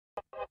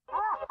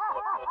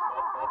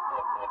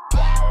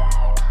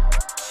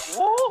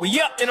We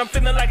up and I'm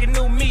feeling like a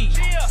new me.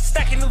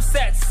 Stacking new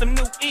sets, some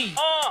new E.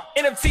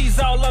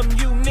 NFTs, all of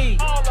them unique.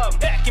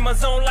 Back in my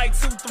zone like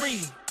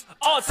 2-3.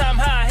 All-time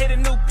high, hit a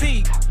new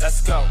peak.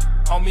 Let's go.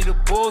 Homie, the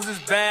Bulls is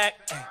back.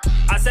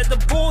 I said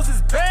the Bulls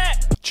is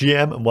back.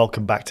 GM, and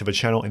welcome back to the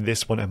channel. In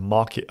this one, a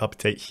market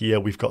update here.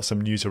 We've got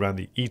some news around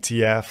the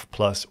ETF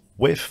plus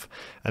WIF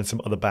and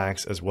some other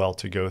bags as well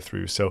to go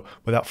through. So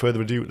without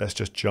further ado, let's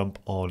just jump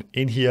on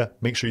in here.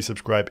 Make sure you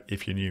subscribe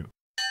if you're new.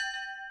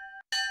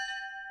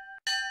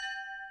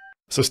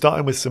 So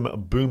starting with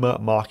some boomer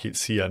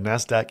markets here,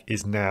 NASDAQ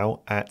is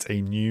now at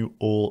a new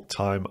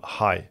all-time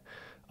high.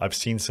 I've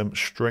seen some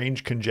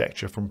strange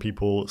conjecture from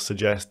people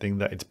suggesting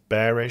that it's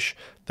bearish,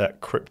 that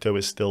crypto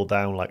is still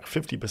down like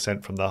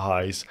 50% from the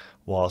highs,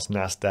 whilst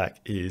NASDAQ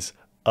is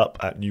up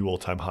at new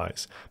all-time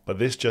highs. But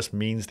this just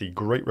means the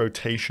great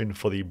rotation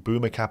for the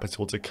boomer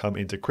capital to come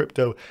into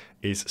crypto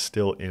is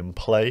still in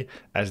play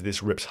as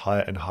this rips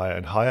higher and higher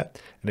and higher.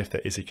 And if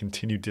there is a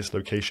continued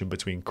dislocation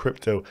between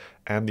crypto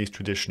and these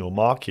traditional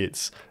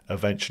markets,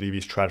 eventually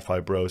these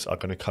TradFi bros are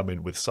going to come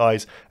in with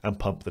size and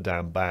pump the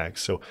damn bag.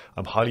 So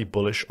I'm highly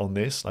bullish on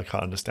this. I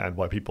can't understand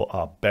why people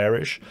are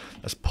bearish.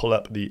 Let's pull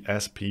up the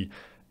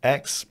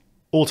SPX.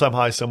 All-time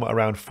high somewhere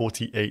around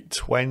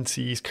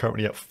 48.20, is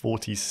currently at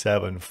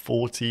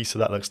 47.40, so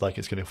that looks like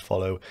it's going to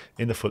follow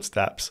in the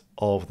footsteps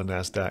of the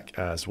NASDAQ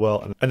as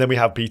well. And then we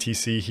have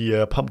BTC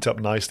here, pumped up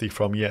nicely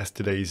from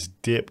yesterday's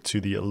dip to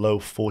the low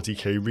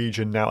 40k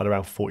region, now at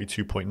around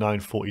 42.9,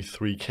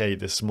 43k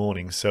this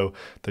morning. So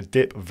the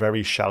dip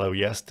very shallow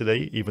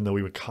yesterday, even though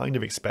we were kind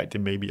of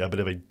expecting maybe a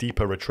bit of a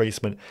deeper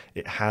retracement,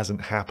 it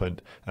hasn't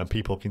happened, and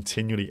people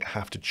continually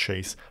have to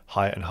chase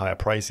higher and higher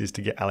prices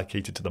to get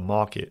allocated to the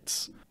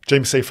markets.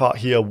 James Seyfarth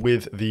here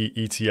with the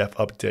ETF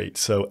update.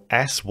 So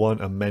S1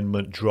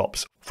 amendment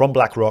drops from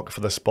Blackrock for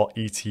the spot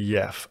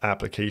ETF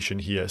application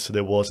here. So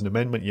there was an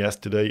amendment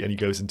yesterday, and he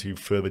goes into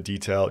further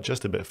detail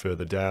just a bit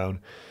further down.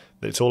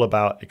 It's all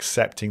about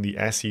accepting the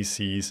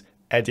SEC's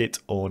edit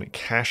on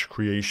cash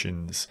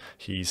creations,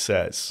 he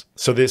says.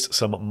 So there's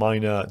some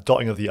minor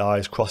dotting of the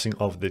I's, crossing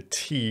of the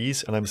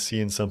T's, and I'm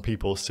seeing some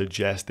people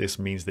suggest this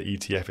means the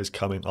ETF is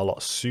coming a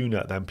lot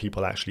sooner than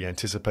people actually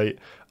anticipate,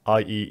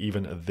 i.e.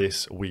 even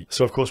this week.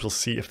 So of course we'll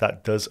see if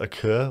that does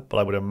occur, but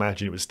I would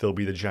imagine it would still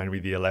be the January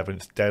the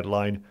 11th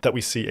deadline that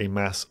we see a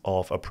mass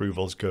of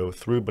approvals go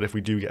through. But if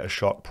we do get a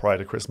shock prior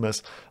to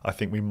Christmas, I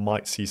think we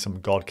might see some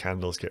God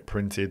candles get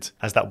printed,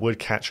 as that would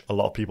catch a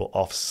lot of people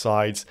off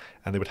sides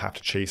and they would have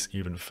to chase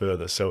even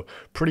further. So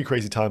pretty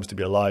crazy times to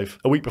be alive.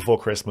 A week before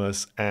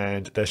Christmas,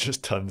 and there's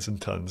just tons and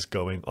tons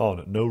going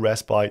on. No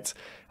respite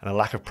and a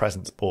lack of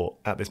presents bought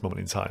at this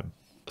moment in time.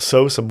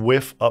 So some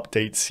WIF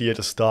updates here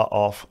to start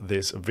off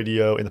this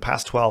video. In the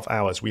past 12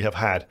 hours, we have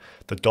had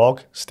the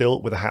dog still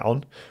with a hat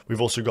on.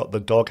 We've also got the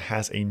dog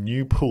has a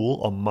new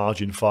pool on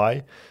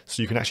MarginFi.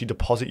 So you can actually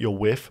deposit your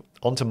WIF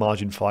onto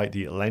MarginFi,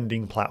 the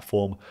lending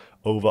platform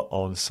over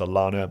on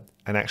Solana,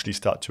 and actually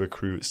start to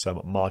accrue some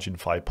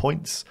MarginFi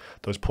points.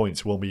 Those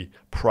points will be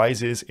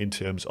prizes in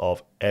terms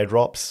of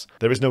airdrops.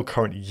 There is no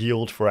current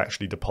yield for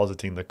actually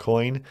depositing the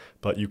coin,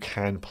 but you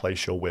can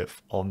place your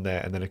WIF on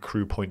there and then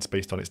accrue points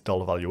based on its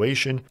dollar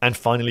valuation. And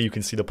finally, you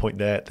can see the point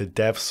there, the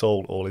dev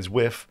sold all his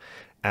WIF,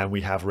 and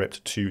we have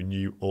ripped to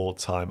new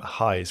all-time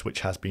highs, which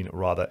has been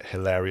rather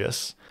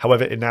hilarious.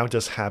 However, it now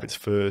does have its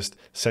first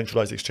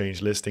centralized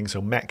exchange listing.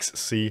 So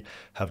MEXC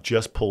have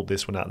just pulled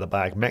this one out of the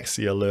bag.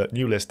 MEXC alert,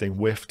 new listing,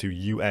 WIF to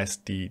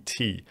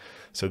USDT.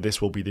 So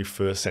this will be the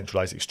first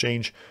centralized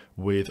exchange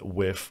with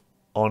WIF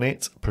on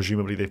it.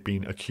 Presumably they've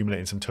been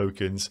accumulating some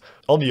tokens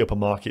on the open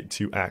market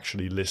to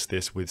actually list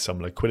this with some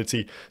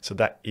liquidity. So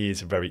that is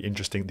very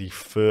interesting. The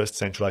first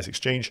centralized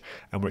exchange,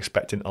 and we're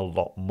expecting a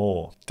lot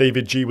more.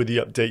 David G with the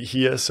update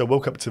here. So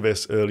woke up to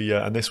this earlier,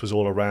 and this was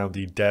all around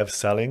the dev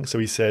selling. So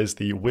he says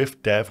the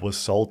WIF dev was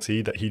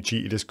salty that he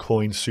cheated his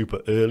coin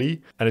super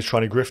early and is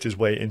trying to grift his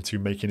way into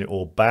making it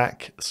all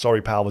back.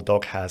 Sorry pal, the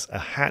dog has a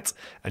hat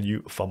and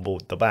you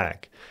fumbled the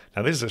bag.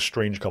 Now this is a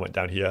strange comment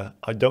down here.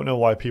 I don't know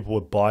why people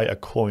would buy a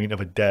coin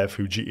of a dev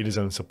who cheated his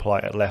own supply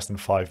at less than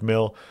 5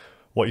 mil.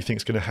 What do you think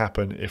is going to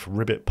happen if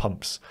Ribbit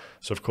pumps?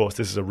 So of course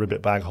this is a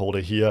Ribbit bag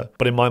holder here,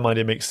 but in my mind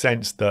it makes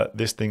sense that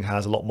this thing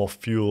has a lot more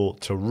fuel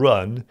to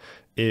run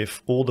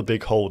if all the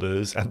big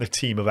holders and the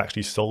team have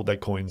actually sold their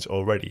coins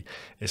already.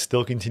 It's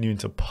still continuing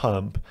to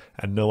pump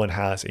and no one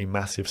has a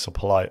massive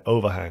supply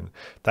overhang.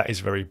 That is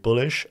very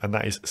bullish, and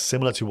that is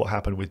similar to what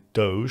happened with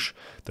Doge.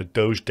 The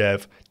Doge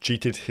dev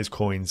cheated his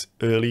coins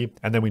early,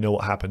 and then we know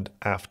what happened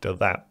after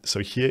that. So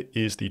here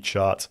is the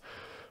chart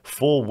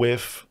for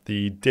WIF,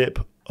 the dip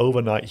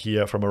overnight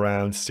here from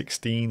around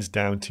 16s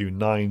down to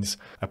 9s.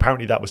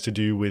 Apparently that was to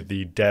do with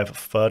the dev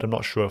FUD. I'm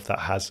not sure if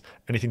that has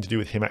anything to do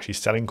with him actually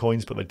selling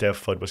coins, but the dev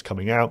FUD was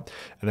coming out,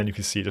 and then you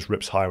can see it just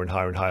rips higher and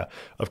higher and higher.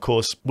 Of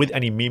course, with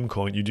any meme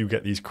coin, you do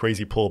get these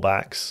crazy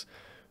pullbacks,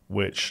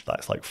 which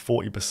that's like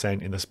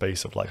 40% in the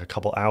space of like a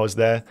couple hours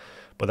there.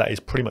 but that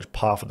is pretty much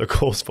par for the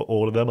course for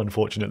all of them,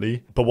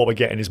 unfortunately. But what we're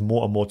getting is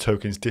more and more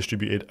tokens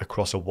distributed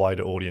across a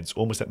wider audience,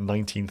 almost at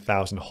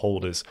 19,000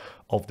 holders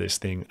of this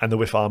thing. And the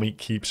WIF army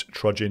keeps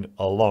trudging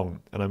along.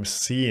 And I'm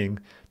seeing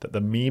that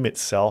the meme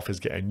itself is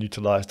getting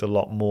utilized a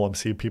lot more. I'm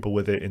seeing people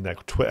with it in their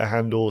Twitter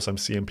handles. I'm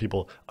seeing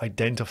people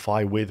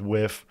identify with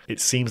WIF. It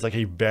seems like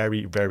a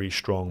very, very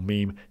strong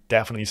meme.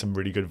 Definitely some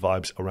really good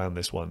vibes around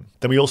this one.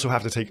 Then we also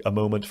have to take a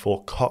moment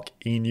for Cock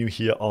Enu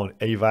here on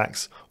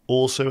AVAX.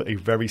 Also a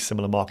very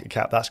similar market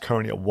cap. That's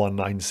currently at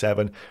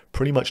 197,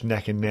 pretty much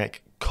neck and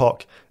neck,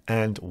 Cock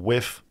and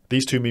WIF.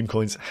 These two meme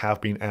coins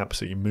have been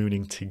absolutely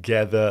mooning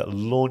together,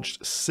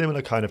 launched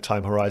similar kind of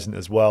time horizon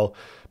as well,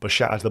 but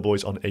shout out to the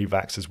boys on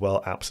AVAX as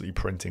well, absolutely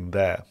printing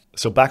there.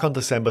 So back on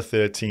December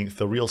 13th,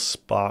 the real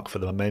spark for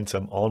the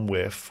momentum on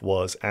WIF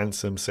was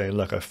Ansem saying,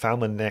 look, I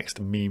found the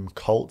next meme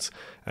cult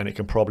and it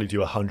can probably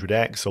do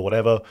 100x or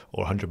whatever,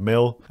 or 100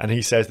 mil. And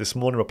he says this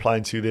morning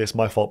replying to this,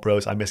 my fault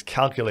bros, I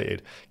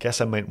miscalculated.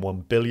 Guess I meant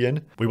 1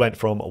 billion. We went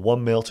from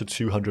 1 mil to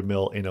 200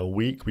 mil in a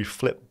week. We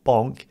flipped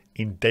bonk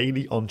in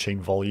daily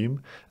on-chain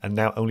volume, and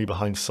now only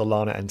behind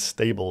Solana and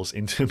Stables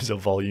in terms of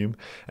volume.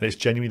 And it's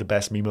genuinely the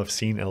best meme I've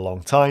seen in a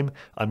long time.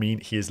 I mean,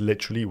 he is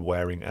literally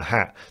wearing a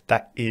hat.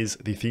 That is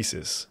the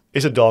thesis.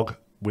 It's a dog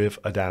with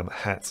a damn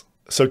hat.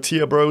 So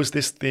TIA bros,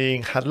 this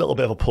thing had a little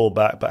bit of a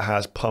pullback, but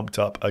has pumped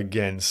up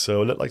again.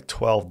 So it looked like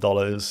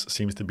 $12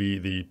 seems to be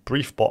the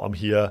brief bottom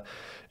here.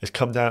 It's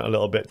come down a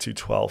little bit to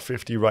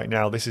 $12.50 right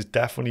now. This is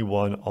definitely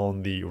one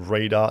on the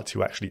radar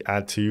to actually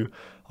add to.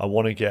 I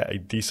want to get a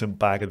decent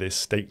bag of this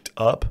staked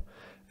up.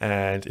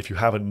 And if you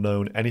haven't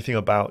known anything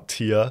about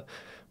TIA,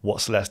 what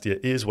Celestia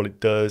is, what it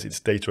does, its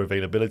data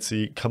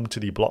availability, come to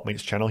the Blockmates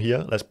channel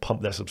here. Let's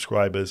pump their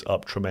subscribers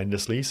up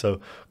tremendously.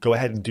 So go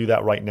ahead and do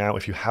that right now.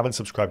 If you haven't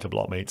subscribed to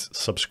Blockmates,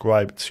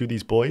 subscribe to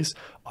these boys.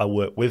 I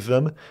work with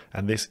them,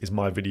 and this is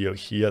my video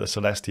here, the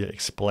Celestia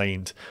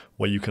Explained,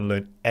 where you can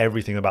learn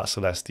everything about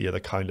Celestia,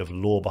 the kind of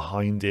lore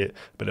behind it,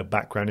 a bit of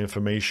background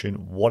information,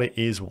 what it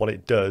is, what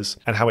it does,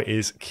 and how it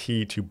is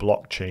key to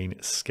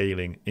blockchain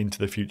scaling into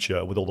the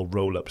future with all the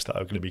roll-ups that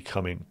are going to be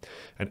coming.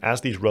 And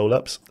as these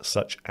roll-ups,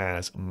 such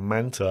as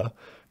Manta,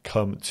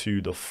 come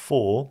to the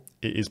fore,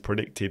 it is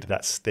predicted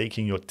that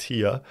staking your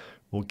TIA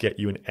will get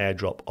you an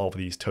airdrop of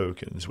these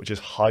tokens, which is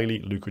highly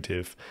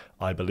lucrative,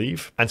 I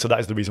believe. And so that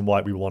is the reason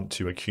why we want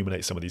to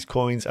accumulate some of these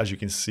coins. As you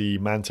can see,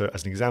 Manta,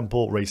 as an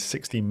example, raised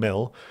 60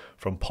 mil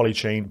from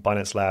Polychain,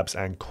 Binance Labs,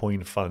 and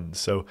Coin Funds.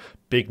 So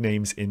big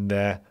names in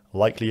there,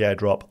 likely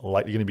airdrop,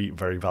 likely going to be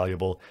very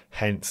valuable.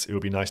 Hence, it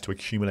would be nice to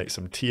accumulate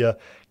some TIA,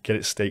 get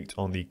it staked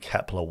on the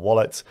Kepler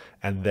wallet,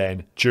 and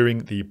then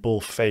during the bull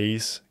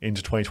phase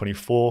into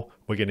 2024,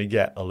 we're going to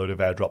get a load of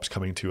airdrops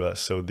coming to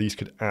us. So these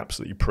could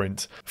absolutely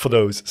print for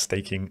those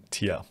staking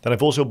TIA. Then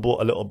I've also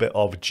bought a little bit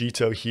of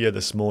Jito here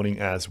this morning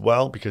as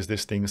well, because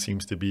this thing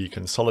seems to be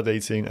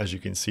consolidating. As you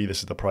can see, this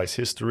is the price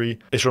history.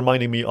 It's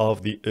reminding me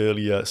of the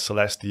earlier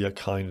Celestia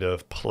kind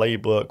of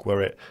playbook,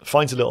 where it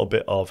finds a little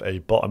bit of a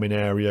bottoming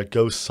area,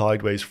 goes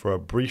sideways for a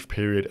brief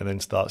period, and then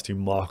starts to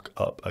mark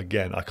up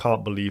again. I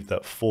can't believe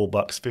that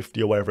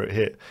 $4.50 or wherever it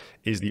hit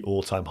is the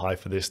all-time high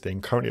for this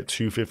thing. Currently at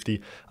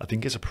 $2.50, I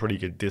think it's a pretty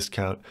good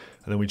discount.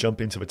 And then we jump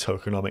into the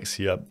tokenomics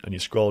here, and you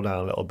scroll down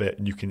a little bit,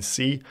 and you can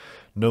see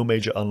no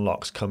major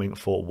unlocks coming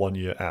for 1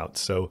 year out.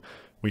 So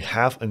we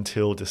have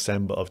until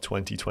December of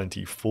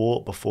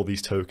 2024 before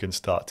these tokens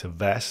start to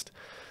vest.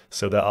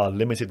 So there are a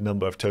limited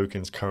number of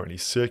tokens currently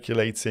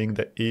circulating.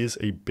 There is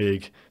a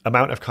big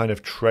amount of kind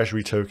of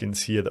treasury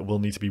tokens here that will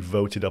need to be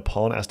voted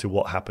upon as to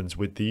what happens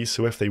with these.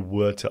 So if they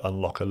were to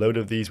unlock a load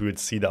of these, we would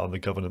see that on the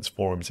governance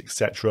forums,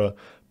 etc.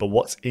 But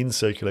what's in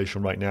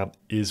circulation right now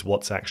is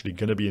what's actually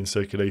going to be in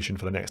circulation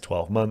for the next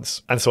 12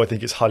 months. And so I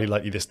think it's highly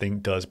likely this thing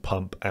does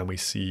pump and we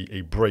see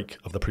a break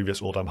of the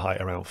previous all-time high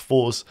around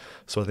 4s.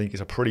 So I think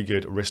it's a pretty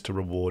good risk to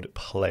reward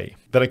play.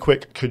 Then a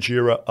quick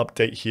KUJIRA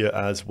update here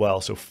as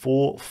well. So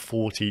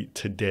 440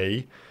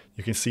 today.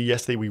 You can see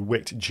yesterday we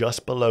wicked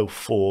just below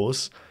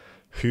 4s.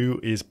 Who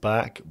is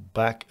back?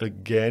 Back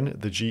again.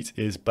 The Jito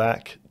is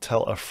back.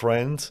 Tell a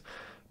friend.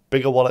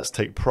 Bigger wallets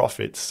take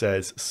profit,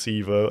 says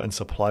Sivo, and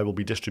supply will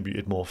be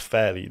distributed more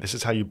fairly. This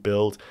is how you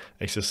build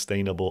a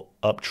sustainable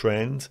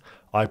uptrend.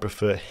 I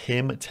prefer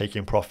him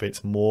taking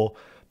profits more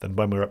than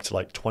when we're up to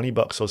like 20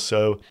 bucks or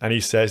so. And he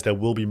says there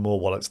will be more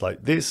wallets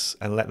like this,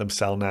 and let them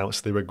sell now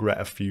so they regret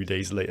a few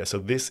days later. So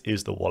this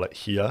is the wallet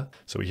here.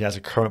 So he has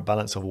a current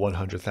balance of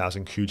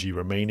 100,000 Kuji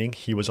remaining.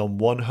 He was on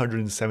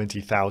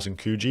 170,000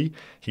 Kuji.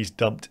 He's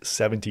dumped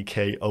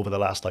 70K over the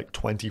last like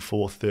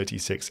 24,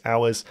 36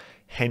 hours.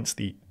 Hence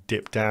the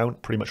dip down,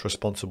 pretty much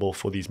responsible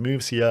for these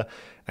moves here.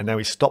 And now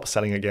he stopped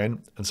selling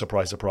again, and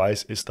surprise,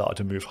 surprise, it started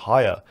to move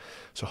higher.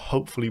 So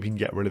hopefully we can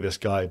get rid of this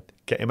guy,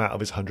 get him out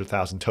of his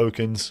 100,000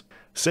 tokens,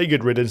 say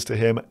good riddance to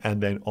him,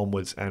 and then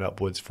onwards and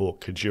upwards for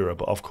KUJIRA.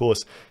 But of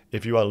course,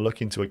 if you are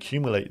looking to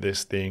accumulate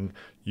this thing,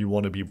 you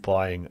want to be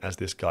buying as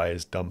this guy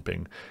is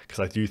dumping, because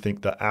I do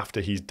think that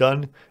after he's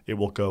done, it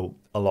will go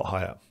a lot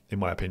higher, in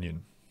my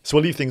opinion. So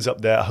I'll leave things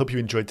up there. I hope you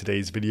enjoyed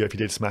today's video. If you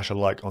did, smash a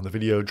like on the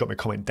video, drop me a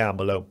comment down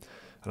below,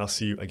 and I'll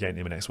see you again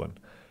in the next one.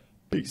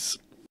 Peace.